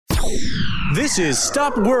This is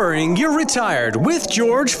Stop Worrying, You're Retired with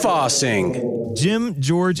George Fossing.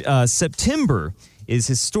 George, September is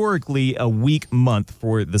historically a weak month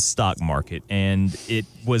for the stock market, and it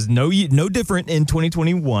was no different in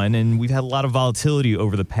 2021, and we've had a lot of volatility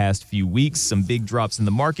over the past few weeks, some big drops in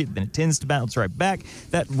the market, then it tends to bounce right back,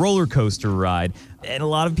 that roller coaster ride, and a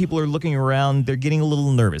lot of people are looking around, they're getting a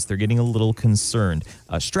little nervous, they're getting a little concerned.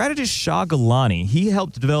 Strategist Shah Gilani, he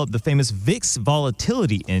helped develop the famous VIX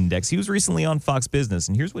Volatility Index. He was recently on Fox Business,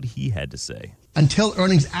 and here's what he had to say. Until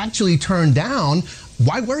earnings actually turn down,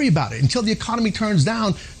 why worry about it? Until the economy turns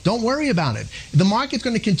down, don't worry about it. The market's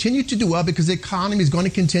going to continue to do well because the economy is going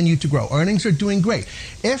to continue to grow. Earnings are doing great.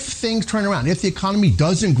 If things turn around, if the economy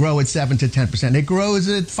doesn't grow at 7 to 10%, it grows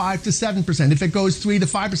at 5 to 7%, if it goes 3 to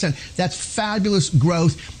 5%, that's fabulous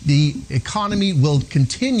growth. The economy will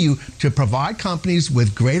continue to provide companies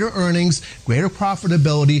with greater earnings, greater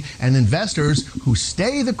profitability, and investors who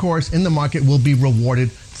stay the course in the market will be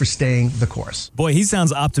rewarded for staying the course. Boy, he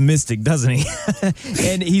sounds optimistic, doesn't he?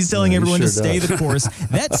 And he's telling everyone to stay the course.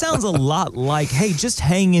 That sounds a lot like, hey, just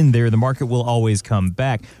hang in there. The market will always come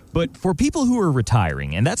back. But for people who are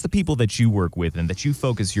retiring, and that's the people that you work with and that you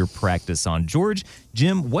focus your practice on, George,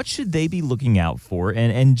 Jim, what should they be looking out for?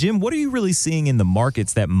 And Jim, what are you really seeing in the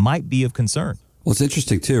markets that might be of concern? Well, it's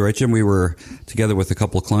interesting too, right, Jim? We were together with a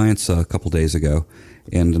couple of clients a couple days ago,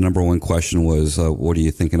 and the number one question was, what are you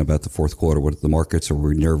thinking about the fourth quarter? What are the markets? Are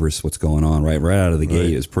we nervous? What's going on? Right out of the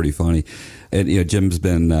gate, it's pretty funny. And Jim's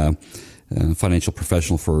been a financial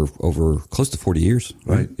professional for over close to 40 years,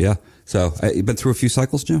 right? Yeah. So you've been through a few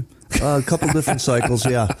cycles, Jim? A couple different cycles,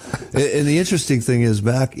 yeah. And the interesting thing is,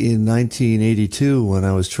 back in 1982, when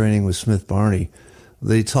I was training with Smith Barney,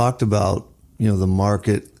 they talked about the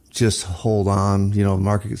market. Just hold on.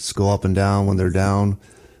 Markets go up and down. When they're down,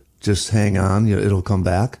 just hang on. It'll come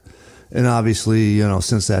back. And obviously,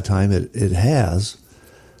 since that time, it has.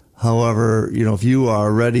 However, if you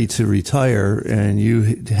are ready to retire and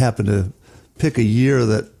you happen to pick a year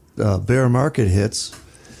that bear market hits,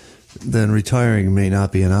 then retiring may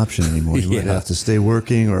not be an option anymore. You would have to stay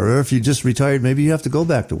working, or if you just retired, maybe you have to go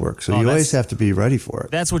back to work. So you always have to be ready for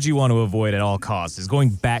it. That's what you want to avoid at all costs, is going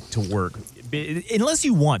back to work. Unless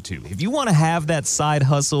you want to. If you want to have that side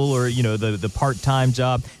hustle or, the part-time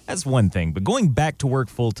job, that's one thing. But going back to work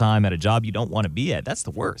full-time at a job you don't want to be at, that's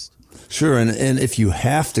the worst. Sure. And if you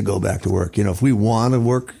have to go back to work, if we want to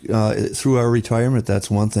work through our retirement,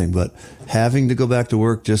 that's one thing. But having to go back to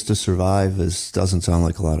work just to survive doesn't sound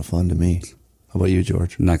like a lot of fun to me. How about you,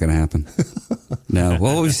 George? Not going to happen. No.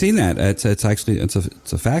 Well, we've seen that. It's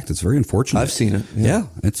a fact. It's very unfortunate. I've seen it. Yeah.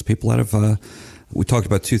 It's people out of... We talked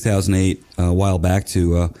about 2008 a while back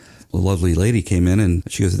to a lovely lady came in and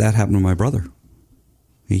she goes, that happened to my brother.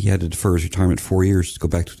 He had to defer his retirement 4 years to go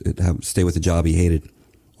back to stay with a job he hated.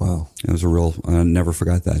 Wow. It was I never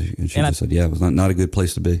forgot that. And she just said, it was not a good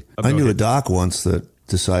place to be. I knew a doc once that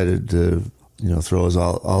decided to, throw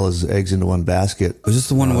all his eggs into one basket. Was this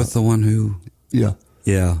the one with the one who? Yeah.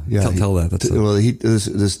 Yeah. Tell that.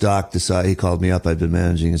 This doc decided, he called me up. I'd been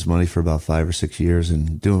managing his money for about 5 or 6 years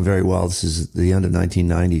and doing very well. This is the end of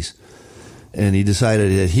 1990s. And he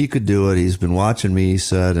decided that he could do it. He's been watching me, he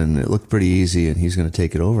said, and it looked pretty easy, and he's going to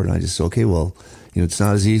take it over. And I just said, okay, well, it's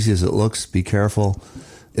not as easy as it looks. Be careful.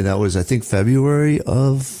 And that was, I think, February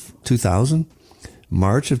of 2000.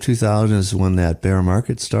 March of 2000 is when that bear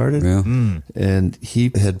market started. Yeah. And he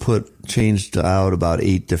had changed out about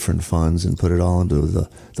 8 different funds and put it all into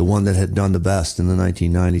the one that had done the best in the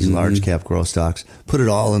 1990s, large cap growth stocks. Put it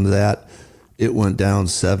all into that. It went down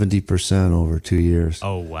 70% over 2 years.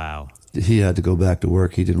 Oh, wow. He had to go back to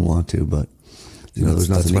work. He didn't want to, but there's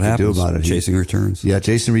nothing he could do about it. Chasing returns. Yeah,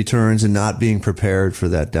 chasing returns and not being prepared for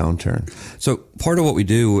that downturn. So part of what we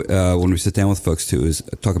do when we sit down with folks too is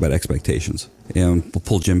talk about expectations. And we'll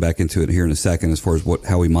pull Jim back into it here in a second as far as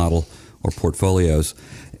how we model our portfolios.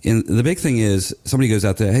 And the big thing is somebody goes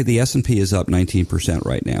out there, hey, the S&P is up 19%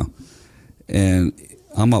 right now. And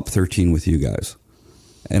I'm up 13 with you guys.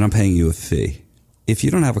 And I'm paying you a fee. If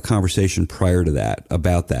you don't have a conversation prior to that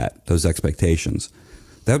about those expectations,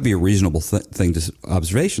 that would be a reasonable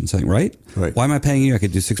observation, saying, right? Why am I paying you? I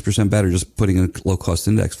could do 6% better just putting in a low-cost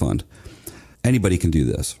index fund. Anybody can do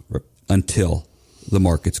this until the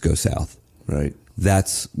markets go south. Right.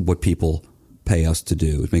 That's what people pay us to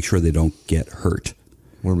do, is make sure they don't get hurt.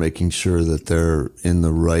 We're making sure that they're in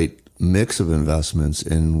the right mix of investments,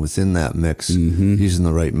 and within that mix, using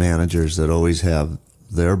the right managers that always have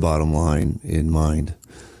their bottom line in mind.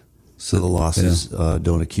 So the losses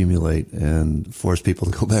don't accumulate and force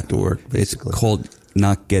people to go back to work, basically. It's called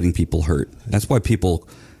not getting people hurt. That's why people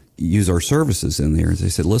use our services in there. They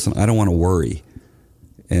said, listen, I don't want to worry.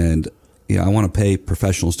 And I want to pay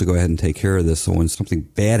professionals to go ahead and take care of this. So when something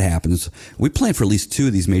bad happens, we plan for at least 2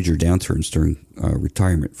 of these major downturns during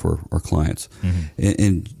retirement for our clients.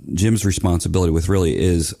 And Jim's responsibility with really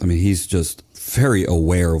is, he's just very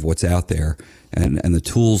aware of what's out there and the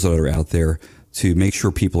tools that are out there to make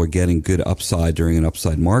sure people are getting good upside during an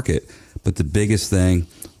upside market. But the biggest thing,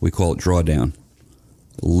 we call it drawdown.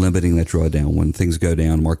 Limiting that drawdown. When things go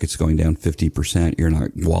down, market's going down 50%, you're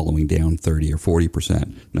not wallowing down 30 or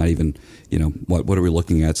 40%. Not even, what are we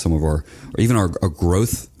looking at? Some of our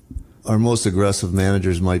growth. Our most aggressive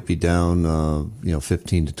managers might be down,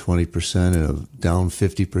 15 to 20% in a down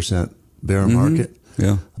 50% bear market.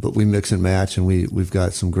 Yeah. But we mix and match, and we've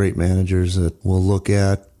got some great managers that will look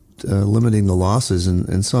at limiting the losses,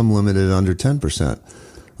 and some limited under 10%.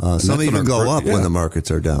 Some even go up when the markets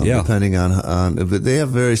are down, depending on. But they have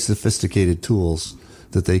very sophisticated tools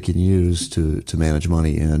that they can use to manage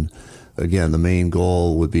money. And again, the main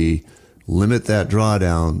goal would be limit that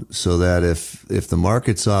drawdown so that if the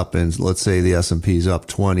market's up and let's say the S&P is up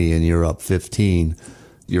 20 and you're up 15,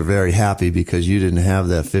 you're very happy because you didn't have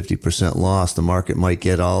that 50% loss. The market might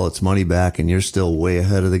get all its money back and you're still way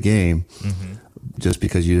ahead of the game just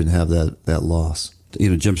because you didn't have that loss.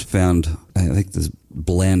 Jim's found, I think, this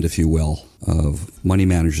blend, if you will, of money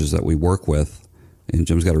managers that we work with, and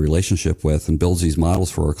Jim's got a relationship with, and builds these models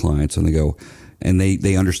for our clients, and they go, and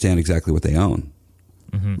they understand exactly what they own.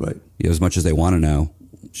 Right. As much as they want to know,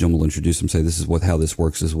 Jim will introduce them, say, this is how this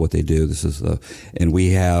works, this is what they do, this is and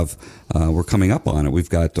we have, we're coming up on it. We've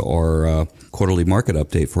got our quarterly market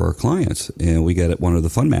update for our clients, and we get one of the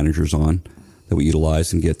fund managers on that we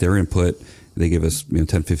utilize and get their input. They give us 10,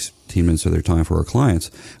 15 minutes of their time for our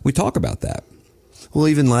clients. We talk about that. Well,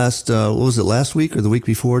 even last week or the week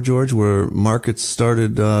before, George, where markets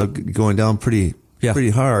started going down pretty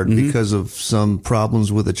hard because of some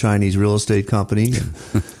problems with a Chinese real estate company.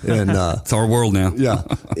 And it's our world now. Yeah.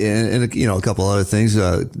 And a couple other things.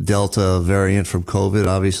 Delta variant from COVID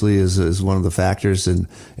obviously is one of the factors. And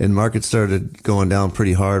markets started going down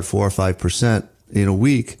pretty hard, 4 or 5% in a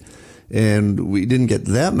week. And we didn't get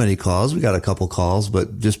that many calls. We got a couple calls,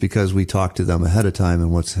 but just because we talked to them ahead of time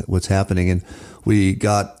and what's happening. And we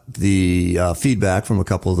got the feedback from a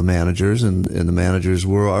couple of the managers, and the managers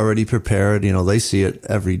were already prepared. They see it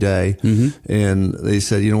every day. And they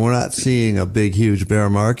said, we're not seeing a big, huge bear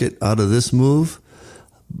market out of this move,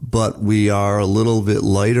 but we are a little bit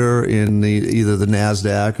lighter in either the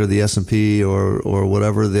NASDAQ or the S&P or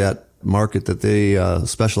whatever that market that they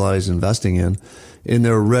specialize investing in. And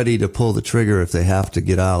they're ready to pull the trigger if they have to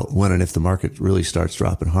get out when and if the market really starts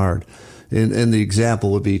dropping hard. And the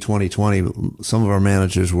example would be 2020. Some of our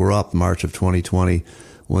managers were up March of 2020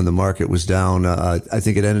 when the market was down. I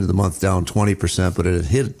think it ended the month down 20%, but it had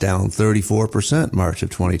hit down 34% March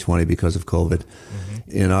of 2020 because of COVID.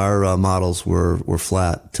 And our models were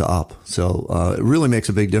flat to up. So it really makes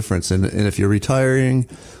a big difference. And if you're retiring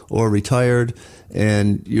or retired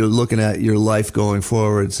and you're looking at your life going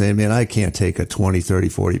forward saying, man, I can't take a 20, 30,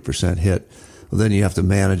 40% hit. Well, then you have to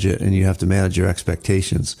manage it and you have to manage your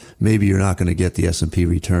expectations. Maybe you're not going to get the S&P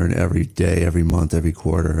return every day, every month, every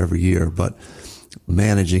quarter, every year, but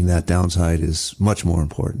managing that downside is much more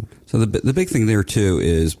important. So the big thing there too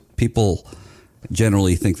is people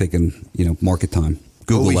generally think they can, market time.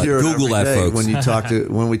 Google that, folks.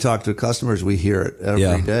 When we talk to customers, we hear it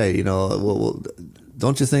every day. Well,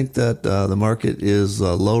 don't you think that the market is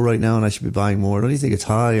low right now and I should be buying more? Don't you think it's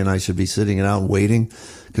high and I should be sitting it out and waiting?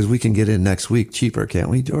 Because we can get in next week cheaper, can't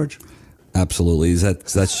we, George? Absolutely.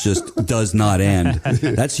 That's just does not end.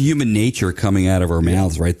 That's human nature coming out of our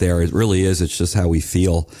mouths right there. It really is. It's just how we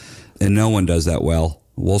feel. And no one does that well.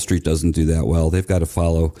 Wall Street doesn't do that well. They've got to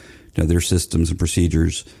follow their systems and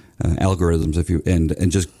procedures, algorithms,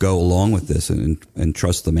 and just go along with this and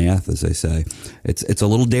trust the math, as they say. It's a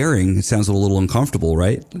little daring. It sounds a little uncomfortable,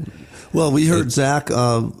 right? Well, we heard Zach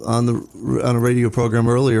on a radio program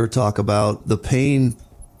earlier talk about the pain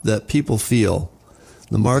that people feel.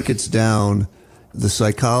 The market's down. The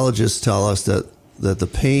psychologists tell us that the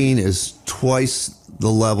pain is twice the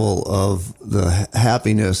level of the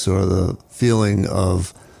happiness or the feeling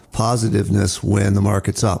of positiveness when the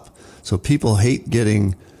market's up. So people hate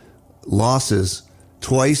getting losses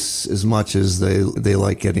twice as much as they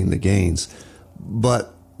like getting the gains.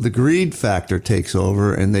 But the greed factor takes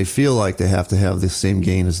over and they feel like they have to have the same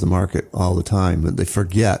gain as the market all the time. But they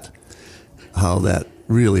forget how that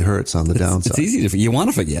really hurts on the downside. It's easy to, you want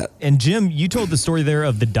to forget. And Jim, you told the story there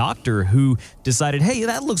of the doctor who decided, hey,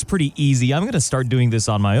 that looks pretty easy. I'm going to start doing this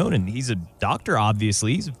on my own. And he's a doctor,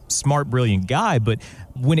 obviously. He's a smart, brilliant guy. But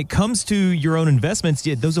when it comes to your own investments,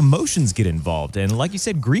 those emotions get involved. And like you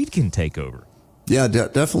said, greed can take over. Yeah,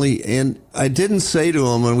 definitely. And I didn't say to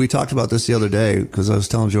him, and we talked about this the other day because I was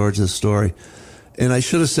telling George this story, and I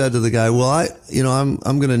should have said to the guy, well, I'm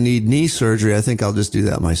going to need knee surgery. I think I'll just do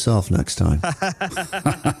that myself next time.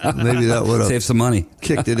 Maybe that would have save some money,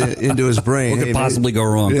 kicked it into his brain. What could possibly go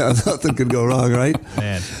wrong? Yeah, nothing could go wrong, right?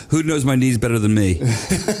 Man. Who knows my knees better than me?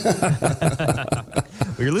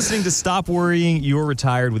 You're listening to Stop Worrying, You're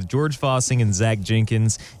Retired with George Fossing and Zach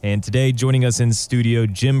Jenkins. And today, joining us in studio,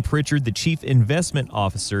 Jim Pritchard, the Chief Investment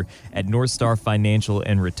Officer at North Star Financial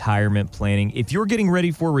and Retirement Planning. If you're getting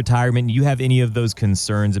ready for retirement, you have any of those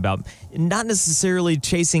concerns about not necessarily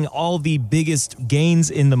chasing all the biggest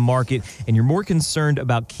gains in the market, and you're more concerned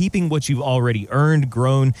about keeping what you've already earned,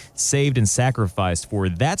 grown, saved, and sacrificed for,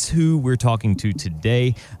 that's who we're talking to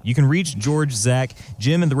today. You can reach George, Zach,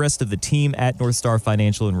 Jim, and the rest of the team at North Star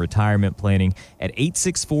Financial and Retirement Planning at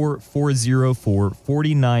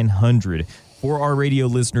 864-404-4900. For our radio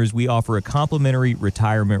listeners, we offer a complimentary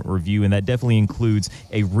retirement review, and that definitely includes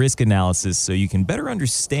a risk analysis so you can better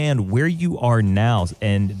understand where you are now,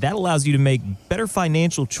 and that allows you to make better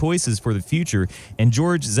financial choices for the future. And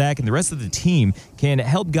George, Zach, and the rest of the team can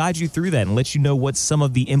help guide you through that and let you know what some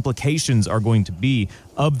of the implications are going to be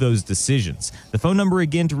of those decisions. The phone number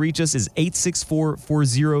again to reach us is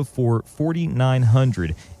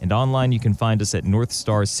 864-404-4900, and online you can find us at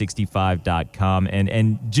northstar65.com.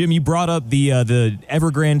 And Jim, you brought up the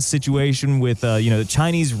Evergrande situation with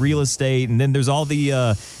Chinese real estate, and then there's all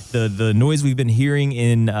the noise we've been hearing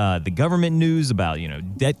in the government news about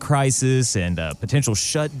debt crisis and potential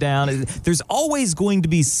shutdown. There's always going to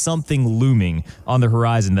be something looming on the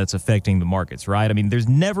horizon that's affecting the markets, right? I mean, there's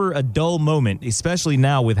never a dull moment, especially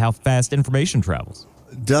now with how fast information travels.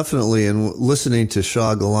 Definitely. And listening to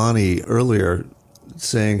Shah Gilani earlier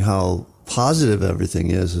saying how positive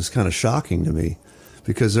everything is kind of shocking to me,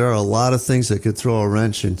 because there are a lot of things that could throw a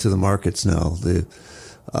wrench into the markets now.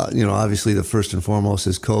 Obviously the first and foremost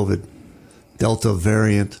is COVID, Delta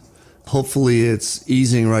variant. Hopefully it's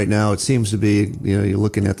easing right now. It seems to be, you're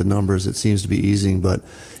looking at the numbers, it seems to be easing. But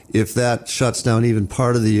if that shuts down even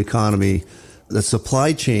part of the economy, the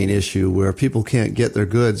supply chain issue where people can't get their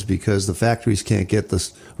goods because the factories can't get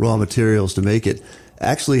the raw materials to make it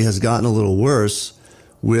actually has gotten a little worse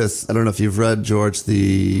with, I don't know if you've read, George,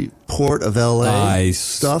 the Port of LA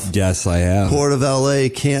stuff. Yes, I have. Port of LA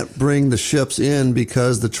can't bring the ships in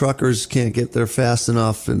because the truckers can't get there fast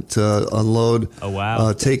enough and to unload. Oh,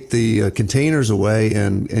 wow. Take the containers away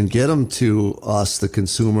and get them to us, the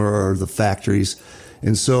consumer or the factories.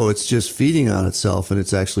 And so it's just feeding on itself, and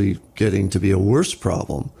it's actually getting to be a worse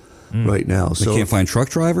problem right now. They can't find truck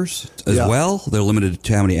drivers as well. They're limited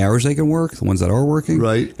to how many hours they can work, the ones that are working.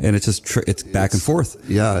 Right. And it's just it's back and forth.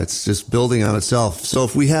 Yeah, it's just building on itself. So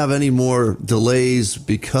if we have any more delays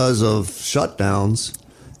because of shutdowns,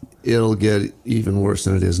 it'll get even worse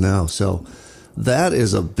than it is now. So that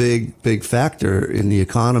is a big, big factor in the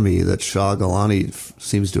economy that Shah Gilani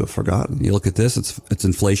seems to have forgotten. You look at this, it's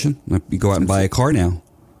inflation. You go out and buy a car now,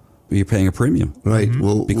 you're paying a premium. Right.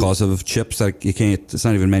 Well, because of chips that you can't, it's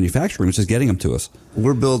not even manufacturing, it's just getting them to us.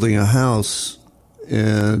 We're building a house,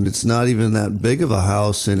 and it's not even that big of a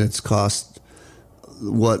house, and it's cost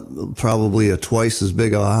what probably a twice as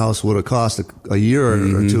big of a house would have cost a year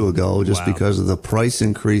or two ago, just because of the price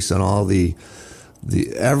increase on all the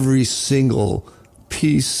every single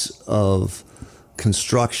piece of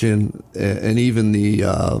construction, and even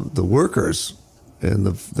the workers and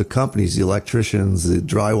the companies, the electricians, the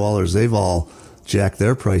drywallers, they've all jacked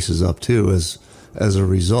their prices up too as a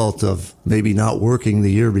result of maybe not working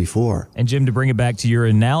the year before. And Jim, to bring it back to your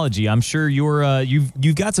analogy, I'm sure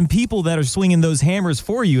you've got some people that are swinging those hammers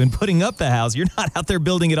for you and putting up the house. You're not out there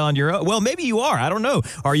building it on your own. Well, maybe you are. I don't know.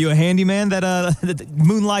 Are you a handyman that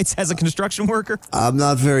moonlights as a construction worker? I'm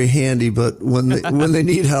not very handy, but when they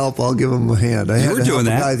need help, I'll give them a hand. I had to help a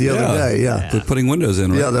guy the other day. Yeah, putting windows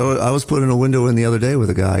in. Right? Yeah, I was putting a window in the other day with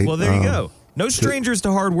a guy. Well, there you go. No strangers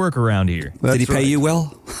to hard work around here. Did he pay you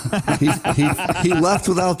well? He left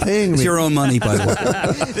without paying me. It's your own money, by the way.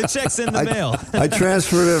 The check's in the mail. I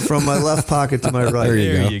transferred it from my left pocket to my right.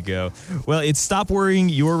 There you go. Well, it's Stop Worrying,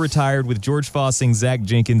 You're Retired with George Fossing, Zach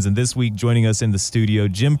Jenkins, and this week joining us in the studio,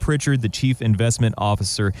 Jim Pritchard, the Chief Investment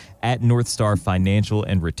Officer at North Star Financial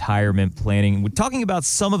and Retirement Planning. We're talking about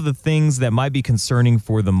some of the things that might be concerning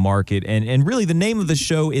for the market, and really the name of the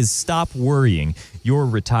show is Stop Worrying, You're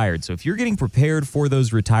Retired. So if you're getting prepared for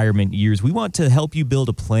those retirement years, we want to help you build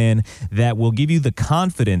a plan that will give you the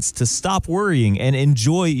confidence to stop worrying and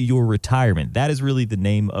enjoy your retirement. That is really the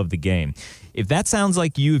name of the game. If that sounds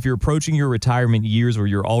like you, if you're approaching your retirement years or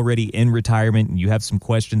you're already in retirement and you have some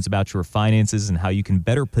questions about your finances and how you can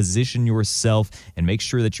better position yourself and make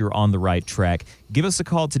sure that you're on the right track, give us a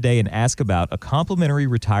call today and ask about a complimentary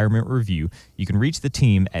retirement review. You can reach the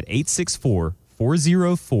team at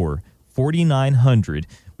 864-404-4900.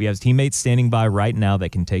 We have teammates standing by right now that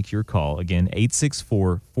can take your call. Again,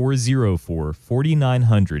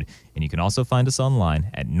 864-404-4900. And you can also find us online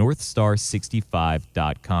at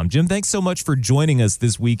northstar65.com. Jim, thanks so much for joining us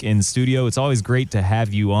this week in studio. It's always great to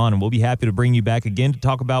have you on, and we'll be happy to bring you back again to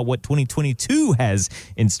talk about what 2022 has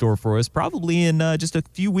in store for us, probably in just a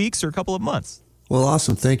few weeks or a couple of months. Well,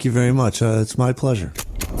 awesome. Thank you very much. It's my pleasure.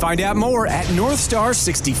 Find out more at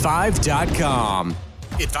northstar65.com.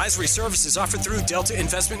 Advisory services offered through Delta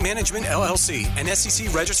Investment Management, LLC, an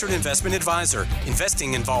SEC-registered investment advisor.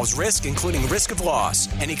 Investing involves risk, including risk of loss.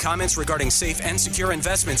 Any comments regarding safe and secure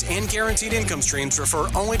investments and guaranteed income streams refer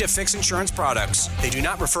only to fixed insurance products. They do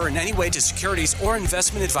not refer in any way to securities or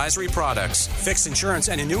investment advisory products. Fixed insurance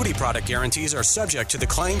and annuity product guarantees are subject to the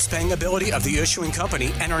claims-paying ability of the issuing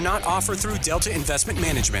company and are not offered through Delta Investment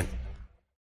Management.